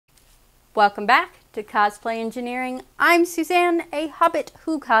Welcome back to Cosplay Engineering. I'm Suzanne, a hobbit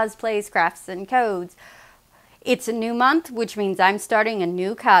who cosplays, crafts, and codes. It's a new month, which means I'm starting a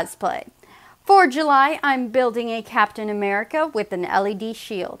new cosplay. For July, I'm building a Captain America with an LED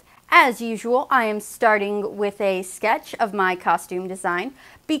shield. As usual, I am starting with a sketch of my costume design.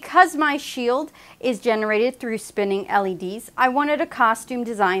 Because my shield is generated through spinning LEDs, I wanted a costume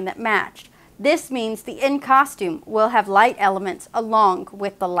design that matched. This means the end costume will have light elements along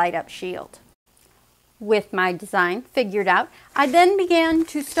with the light up shield. With my design figured out, I then began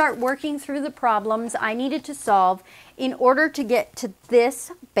to start working through the problems I needed to solve in order to get to this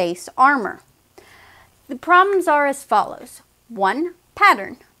base armor. The problems are as follows: 1.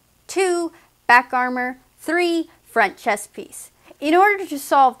 Pattern. 2. Back armor. 3. Front chest piece. In order to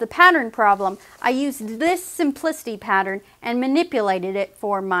solve the pattern problem, I used this simplicity pattern and manipulated it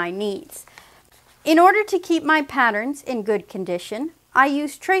for my needs. In order to keep my patterns in good condition, I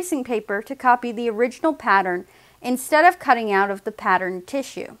used tracing paper to copy the original pattern instead of cutting out of the pattern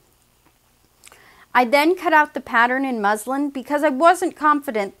tissue. I then cut out the pattern in muslin because I wasn't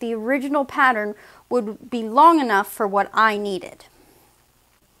confident the original pattern would be long enough for what I needed.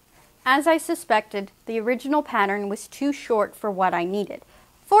 As I suspected, the original pattern was too short for what I needed.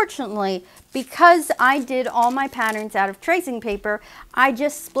 Fortunately, because I did all my patterns out of tracing paper, I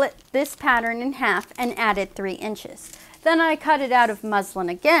just split this pattern in half and added 3 inches. Then I cut it out of muslin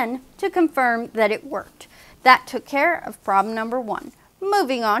again to confirm that it worked. That took care of problem number 1.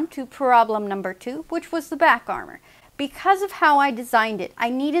 Moving on to problem number 2, which was the back armor. Because of how I designed it, I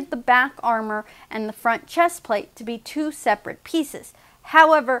needed the back armor and the front chest plate to be 2 separate pieces.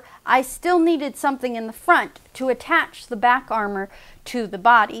 However, I still needed something in the front to attach the back armor to the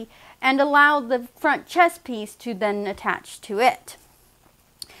body and allow the front chest piece to then attach to it.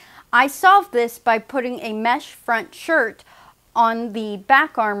 I solved this by putting a mesh front shirt on the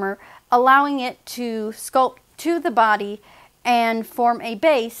back armor, allowing it to sculpt to the body and form a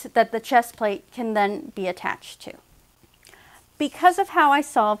base that the chest plate can then be attached to. Because of how I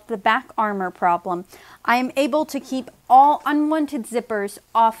solved the back armor problem, I am able to keep all unwanted zippers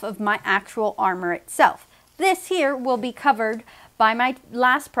off of my actual armor itself. This here will be covered by my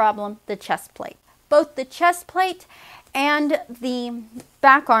last problem, the chest plate. Both the chest plate and the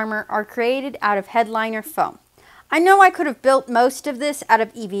back armor are created out of headliner foam. I know I could have built most of this out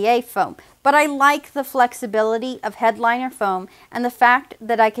of EVA foam, but I like the flexibility of headliner foam and the fact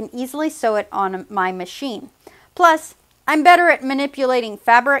that I can easily sew it on my machine. Plus, I'm better at manipulating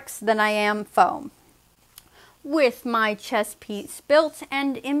fabrics than I am foam. With my chest piece built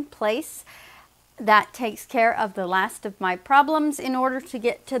and in place, that takes care of the last of my problems in order to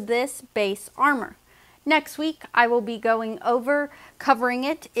get to this base armor. Next week, I will be going over covering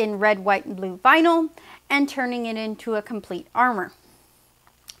it in red, white, and blue vinyl and turning it into a complete armor.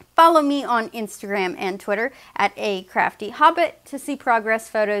 Follow me on Instagram and Twitter at @acraftyhobbit to see progress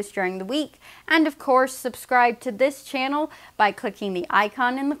photos during the week. And of course, subscribe to this channel by clicking the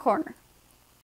icon in the corner.